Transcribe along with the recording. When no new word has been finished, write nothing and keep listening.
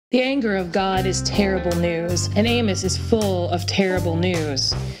The anger of God is terrible news, and Amos is full of terrible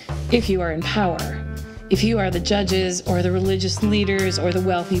news. If you are in power, if you are the judges or the religious leaders or the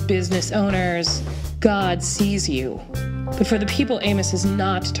wealthy business owners, God sees you. But for the people Amos is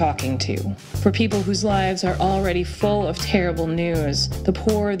not talking to, for people whose lives are already full of terrible news, the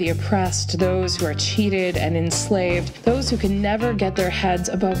poor, the oppressed, those who are cheated and enslaved, those who can never get their heads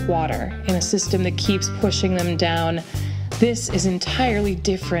above water in a system that keeps pushing them down, this is entirely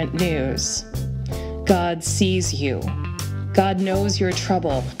different news. God sees you. God knows your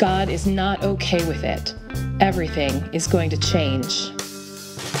trouble. God is not okay with it. Everything is going to change.